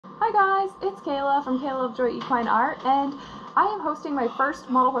Hi guys, it's Kayla from Kayla of Joy Equine Art, and I am hosting my first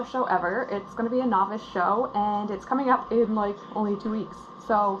model horse show ever. It's going to be a novice show, and it's coming up in like only 2 weeks.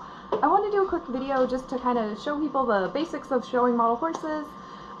 So I wanted to do a quick video just to kind of show people the basics of showing model horses,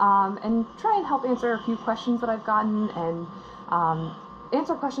 and try and help answer a few questions that I've gotten, and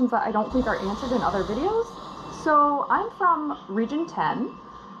answer questions that I don't think are answered in other videos. So I'm from Region 10,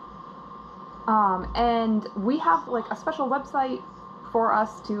 and we have like a special website for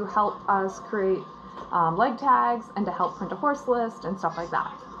us to help us create leg tags and to help print a horse list and stuff like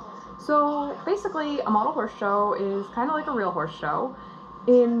that. So basically a model horse show is kind of like a real horse show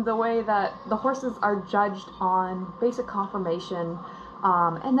in the way that the horses are judged on basic conformation,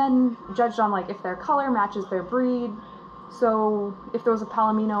 and then judged on like if their color matches their breed. So if there was a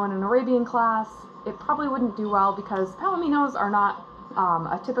Palomino in an Arabian class, it probably wouldn't do well because Palominos are not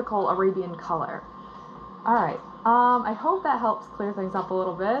a typical Arabian color. Alright, I hope that helps clear things up a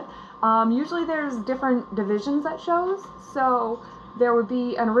little bit. Usually there's different divisions at shows, so there would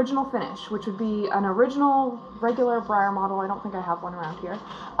be an original finish, which would be an original regular Breyer model. I don't think I have one around here,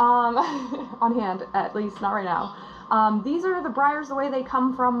 on hand, at least not right now. These are the Breyers the way they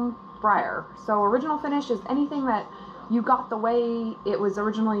come from Breyer. So original finish is anything that you got the way it was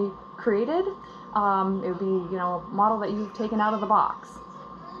originally created. It would be, you know, a model that you've taken out of the box,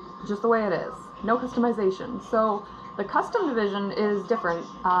 just the way it is. No customization. So the custom division is different.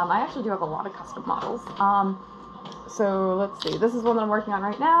 I actually do have a lot of custom models. So let's see, this is one that I'm working on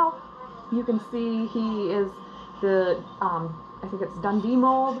right now. You can see he is the, I think it's Dundee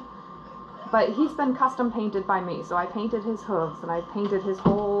mold, but he's been custom painted by me. So I painted his hooves and I painted his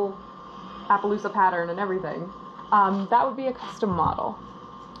whole Appaloosa pattern and everything. That would be a custom model.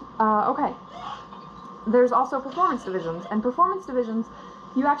 Okay. There's also performance divisions, and performance divisions,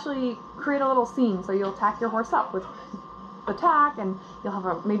 you actually create a little scene, so you'll tack your horse up with the tack, and you'll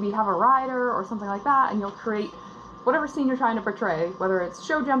have maybe have a rider or something like that, and you'll create whatever scene you're trying to portray, whether it's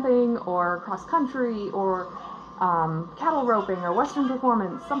show jumping or cross country or cattle roping or western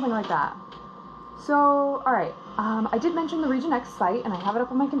performance, something like that. So, alright, I did mention the Region X site, and I have it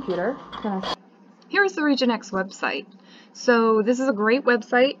up on my computer. Here's the Region X website. So this is a great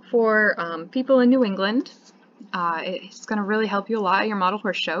website for people in New England. It's going to really help you a lot at your model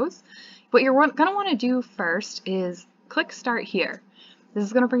horse shows. What you're going to want to do first is click Start Here. This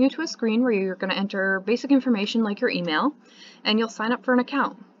is going to bring you to a screen where you're going to enter basic information like your email, and you'll sign up for an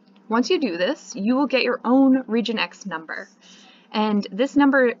account. Once you do this, you will get your own Region X number. And this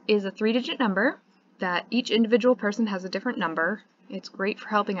number is a 3-digit number that each individual person has a different number. It's great for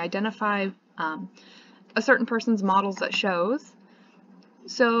helping identify a certain person's models at shows.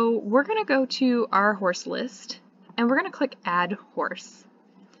 So we're going to go to our horse list and we're going to click Add Horse.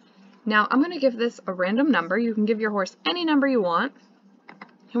 Now I'm going to give this a random number. You can give your horse any number you want,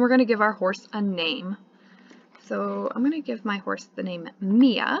 and we're going to give our horse a name. So I'm going to give my horse the name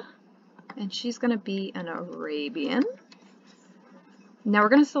Mia, and she's going to be an Arabian. Now we're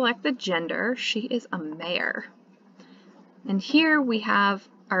going to select the gender. She is a mare. And here we have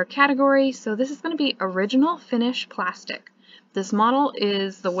our category. So this is going to be original finish plastic. This model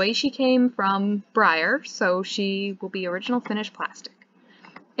is the way she came from Breyer, so she will be original finish plastic.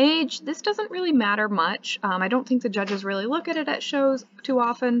 Age, this doesn't really matter much. I don't think the judges really look at it at shows too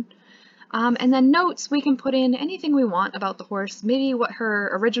often. And then notes, we can put in anything we want about the horse, maybe what her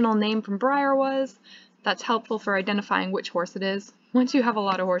original name from Breyer was. That's helpful for identifying which horse it is. Once you have a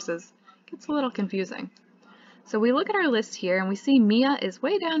lot of horses, it gets a little confusing. So we look at our list here and we see Mia is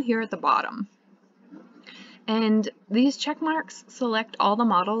way down here at the bottom. And these check marks select all the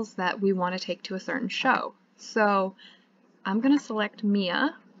models that we want to take to a certain show. So I'm going to select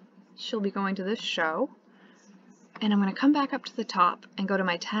Mia. She'll be going to this show. And I'm going to come back up to the top and go to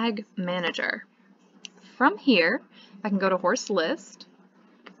my tag manager. From here, I can go to horse list.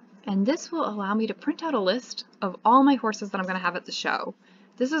 And this will allow me to print out a list of all my horses that I'm going to have at the show.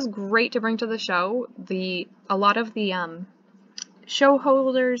 This is great to bring to the show. A lot of the show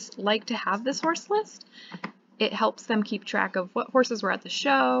holders like to have this horse list. It helps them keep track of what horses were at the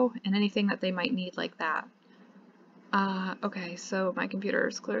show and anything that they might need like that. Okay, so my computer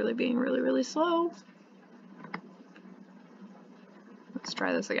is clearly being really, really slow. Let's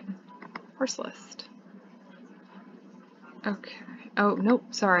try this again. Horse list. Okay. Oh, nope,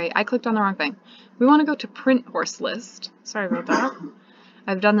 sorry. I clicked on the wrong thing. We want to go to print horse list. Sorry about that.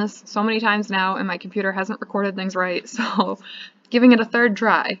 I've done this so many times now and my computer hasn't recorded things right, so giving it a third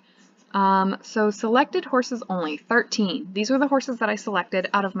try. So selected horses only, 13. These were the horses that I selected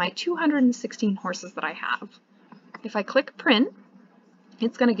out of my 216 horses that I have. If I click print,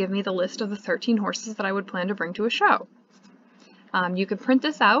 it's going to give me the list of the 13 horses that I would plan to bring to a show. You can print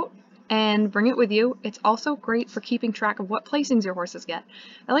this out and bring it with you. It's also great for keeping track of what placings your horses get.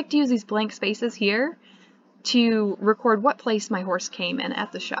 I like to use these blank spaces here to record what place my horse came in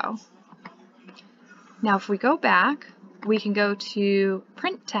at the show. Now if we go back, we can go to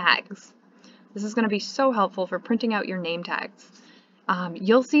print tags. This is going to be so helpful for printing out your name tags.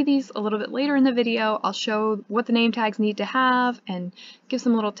 You'll see these a little bit later in the video. I'll show what the name tags need to have and give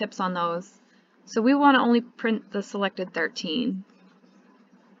some little tips on those. So we want to only print the selected 13.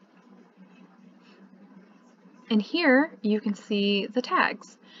 And here you can see the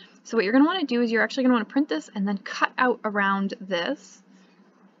tags. So what you're going to want to do is you're actually going to want to print this and then cut out around this.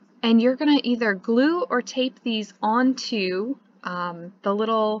 And you're going to either glue or tape these onto the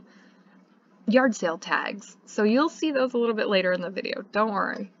little yard sale tags. So you'll see those a little bit later in the video, don't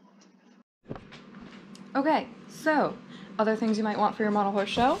worry. Okay, so other things you might want for your model horse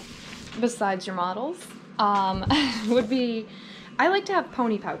show, besides your models, would be, I like to have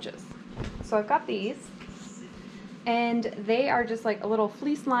pony pouches. So I've got these, and they are just like a little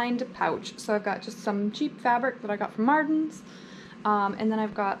fleece lined pouch. So I've got just some cheap fabric that I got from Martin's, and then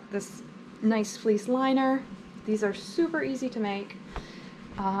I've got this nice fleece liner. These are super easy to make.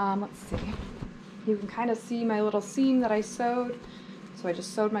 Let's see. You can kind of see my little seam that I sewed. So I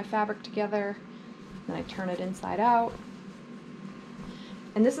just sewed my fabric together, then I turn it inside out.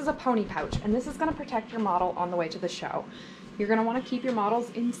 And this is a pony pouch, and this is going to protect your model on the way to the show. You're going to want to keep your models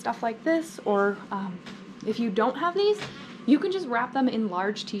in stuff like this, or if you don't have these, you can just wrap them in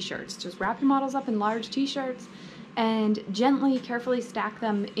large t-shirts. Just wrap your models up in large t-shirts and gently, carefully stack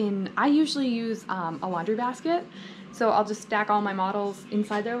them in. I usually use a laundry basket, so I'll just stack all my models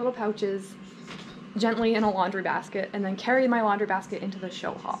inside their little pouches gently in a laundry basket and then carry my laundry basket into the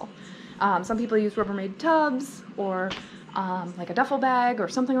show hall. Some people use Rubbermaid tubs or like a duffel bag or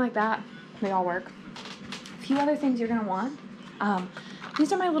something like that. They all work. A few other things you're going to want.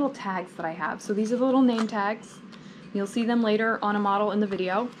 These are my little tags that I have. So these are the little name tags. You'll see them later on a model in the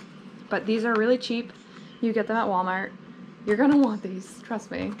video, but these are really cheap. You get them at Walmart. You're going to want these,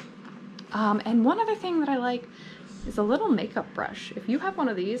 trust me. And one other thing that I like is a little makeup brush. If you have one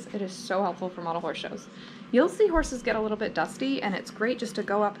of these, it is so helpful for model horse shows. You'll see horses get a little bit dusty, and it's great just to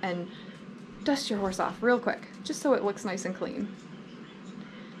go up and dust your horse off real quick, just so it looks nice and clean.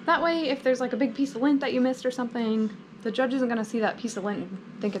 That way, if there's like a big piece of lint that you missed or something, the judge isn't going to see that piece of lint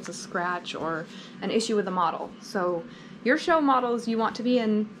and think it's a scratch or an issue with the model. So your show models, you want to be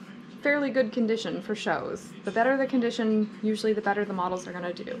in fairly good condition for shows. The better the condition, usually the better the models are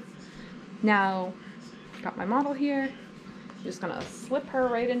going to do. Now, I've got my model here. I'm just going to slip her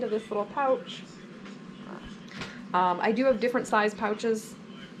right into this little pouch. I do have different size pouches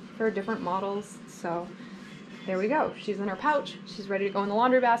for different models, so there we go. She's in her pouch. She's ready to go in the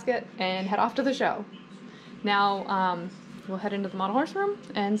laundry basket and head off to the show. Now, we'll head into the model horse room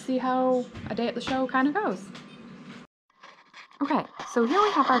and see how a day at the show kind of goes. Okay, so here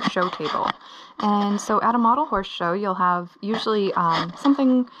we have our show table. And so at a model horse show, you'll have usually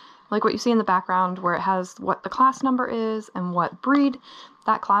something like what you see in the background where it has what the class number is and what breed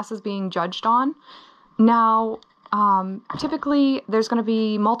that class is being judged on. Now, typically there's going to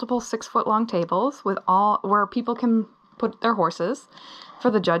be multiple 6-foot-long tables with where people can put their horses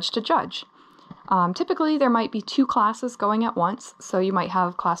for the judge to judge. Typically there might be 2 classes going at once, so you might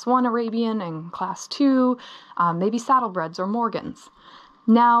have class 1 Arabian and class 2, maybe saddlebreds or Morgans.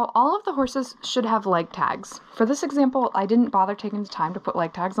 Now, all of the horses should have leg tags. For this example, I didn't bother taking the time to put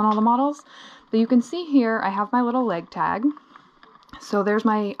leg tags on all the models, but you can see here I have my little leg tag. So there's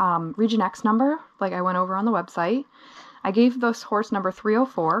my Region X number, like I went over on the website. I gave this horse number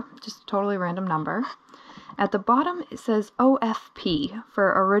 304, just a totally random number. At the bottom it says OFP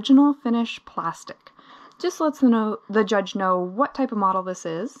for Original Finish Plastic. Just lets the judge know what type of model this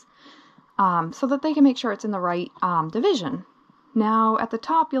is, so that they can make sure it's in the right division. Now at the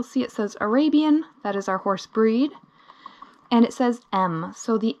top you'll see it says Arabian, that is our horse breed, and it says M,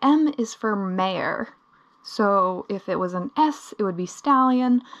 so the M is for mare. So if it was an S, it would be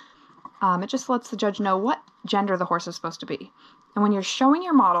stallion. It just lets the judge know what gender the horse is supposed to be. And when you're showing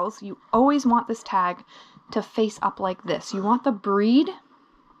your models, you always want this tag to face up like this. You want the breed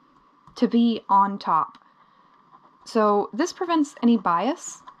to be on top. So this prevents any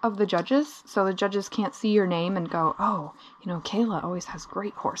bias of the judges, so the judges can't see your name and go, oh, you know, Kayla always has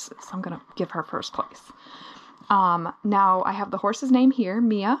great horses. I'm going to give her first place. Now I have the horse's name here,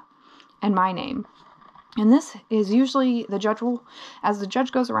 Mia, and my name. And this is usually the judge will, as the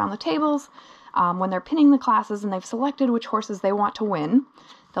judge goes around the tables, when they're pinning the classes and they've selected which horses they want to win,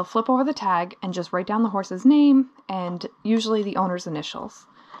 they'll flip over the tag and just write down the horse's name and usually the owner's initials.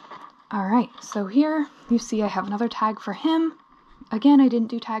 All right, so here you see I have another tag for him. Again, I didn't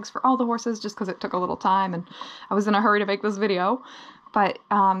do tags for all the horses just because it took a little time and I was in a hurry to make this video. But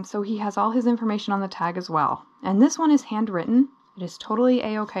so he has all his information on the tag as well. And this one is handwritten. It is totally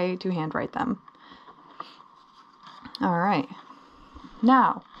a-okay to handwrite them. All right.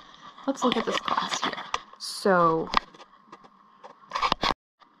 Now, let's look at this class here. So,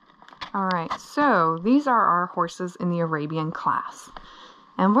 all right. So these are our horses in the Arabian class.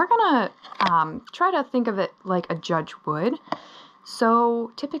 And we're going to try to think of it like a judge would.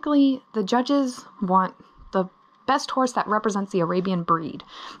 So typically the judges want the best horse that represents the Arabian breed.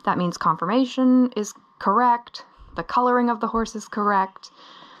 That means conformation is correct, the coloring of the horse is correct.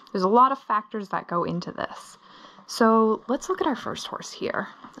 There's a lot of factors that go into this. So let's look at our first horse here.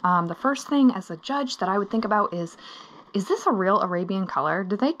 The first thing as a judge that I would think about is this a real Arabian color?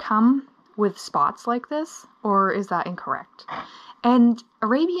 Do they come with spots like this, or is that incorrect? And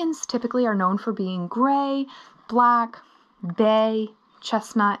Arabians typically are known for being gray, black, bay,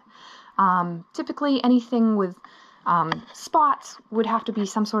 chestnut. Typically anything with spots would have to be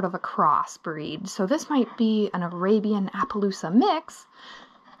some sort of a cross breed. So this might be an Arabian Appaloosa mix,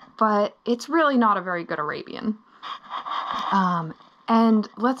 but it's really not a very good Arabian. And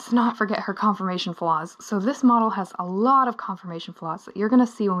let's not forget her conformation flaws. So this model has a lot of conformation flaws that you're going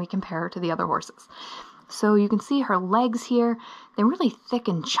to see when we compare her to the other horses. So you can see her legs here, they're really thick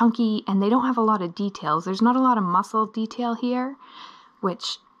and chunky, and they don't have a lot of details. There's not a lot of muscle detail here,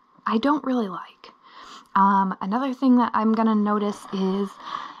 which I don't really like. Another thing that I'm going to notice is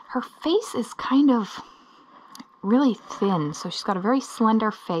her face is kind of really thin. So she's got a very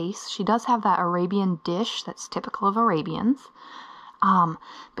slender face. She does have that Arabian dish that's typical of Arabians.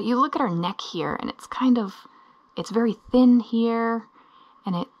 But you look at her neck here, and it's very thin here,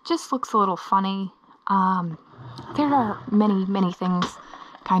 and it just looks a little funny. There are many things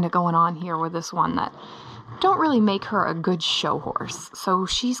kind of going on here with this one that don't really make her a good show horse. So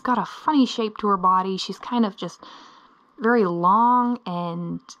she's got a funny shape to her body. She's kind of just very long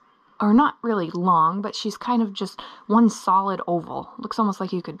or not really long, but she's kind of just one solid oval. Looks almost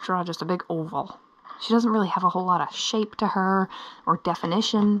like you could draw just a big oval. She doesn't really have a whole lot of shape to her or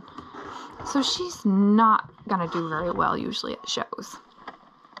definition. So she's not gonna do very well usually at shows.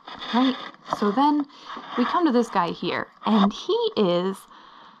 Right? So then we come to this guy here, and he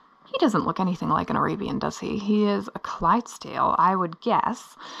doesn't look anything like an Arabian, does he? He is a Clydesdale, I would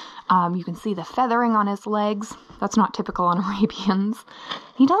guess. You can see the feathering on his legs. That's not typical on Arabians.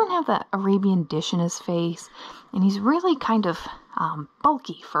 He doesn't have that Arabian dish in his face, and he's really kind of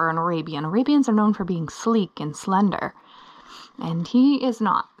bulky for an Arabian. Arabians are known for being sleek and slender, and he is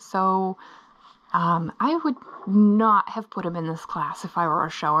not. So I would not have put him in this class if I were a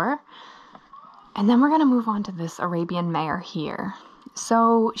shower. And then we're going to move on to this Arabian mare here.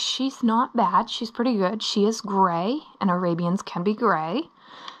 So she's not bad. She's pretty good. She is gray, and Arabians can be gray.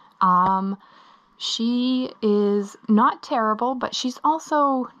 She is not terrible, but she's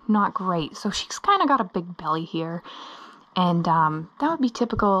also not great. So she's kind of got a big belly here. And that would be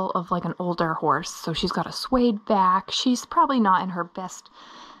typical of like an older horse. So she's got a swayed back. She's probably not in her best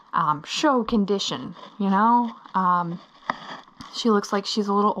show condition, you know? She looks like she's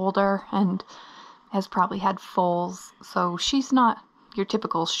a little older and has probably had foals. So she's not your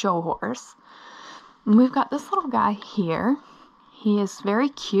typical show horse. And we've got this little guy here. He is very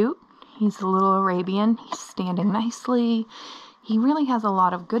cute. He's a little Arabian. He's standing nicely. He really has a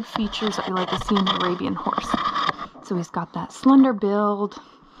lot of good features that we like to see in the Arabian horse. So he's got that slender build.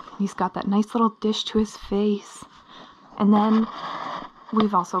 He's got that nice little dish to his face. And then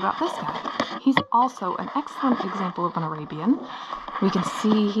we've also got this guy. He's also an excellent example of an Arabian. We can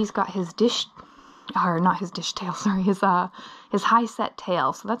see he's got his dish, or not his dish tail, sorry, his high set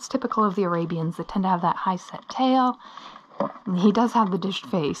tail. So that's typical of the Arabians. They tend to have that high set tail. He does have the dished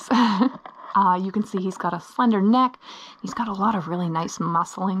face. You can see he's got a slender neck. He's got a lot of really nice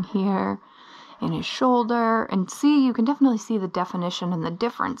muscling here in his shoulder. And see, you can definitely see the definition and the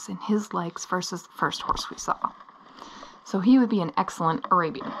difference in his legs versus the first horse we saw. So he would be an excellent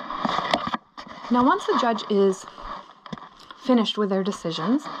Arabian. Now, once the judge is finished with their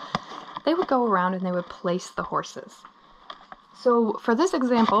decisions, they would go around and they would place the horses. So for this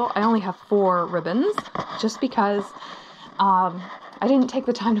example, I only have 4 ribbons, just because I didn't take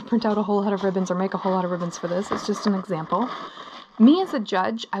the time to print out a whole lot of ribbons or make a whole lot of ribbons for this. It's just an example. Me as a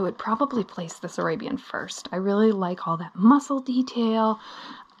judge, I would probably place this Arabian first. I really like all that muscle detail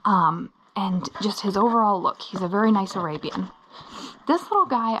and just his overall look. He's a very nice Arabian. This little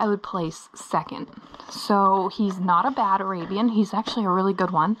guy I would place second. So he's not a bad Arabian. He's actually a really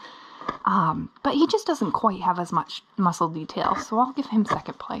good one. But he just doesn't quite have as much muscle detail. So I'll give him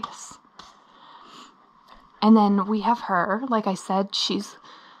second place. And then we have her. Like I said, she's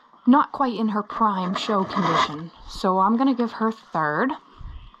not quite in her prime show condition. So I'm going to give her third.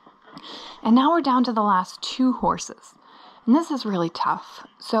 And now we're down to the last 2 horses. And this is really tough.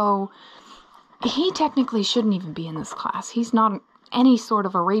 So he technically shouldn't even be in this class. He's not any sort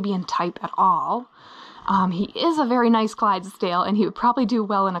of Arabian type at all. He is a very nice Clydesdale, and he would probably do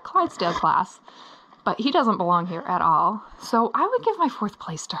well in a Clydesdale class, but he doesn't belong here at all. So I would give my 4th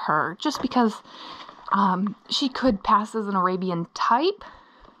place to her, just because she could pass as an Arabian type,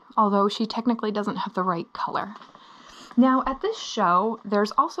 although she technically doesn't have the right color. Now, at this show,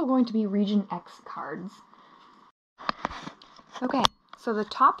 there's also going to be Region X cards. Okay, so the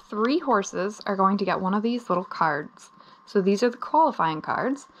top 3 horses are going to get one of these little cards. So these are the qualifying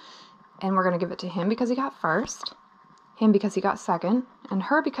cards, and we're going to give it to him because he got first, him because he got second, and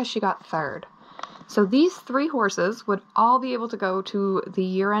her because she got third. So these 3 horses would all be able to go to the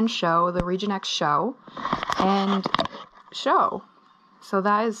year-end show, the Region X show, and show. So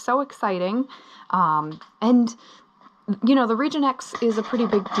that is so exciting. And, you know, the Region X is a pretty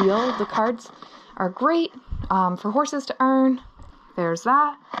big deal. The cards are great for horses to earn. There's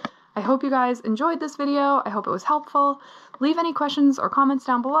that. I hope you guys enjoyed this video. I hope it was helpful. Leave any questions or comments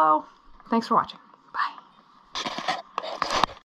down below. Thanks for watching.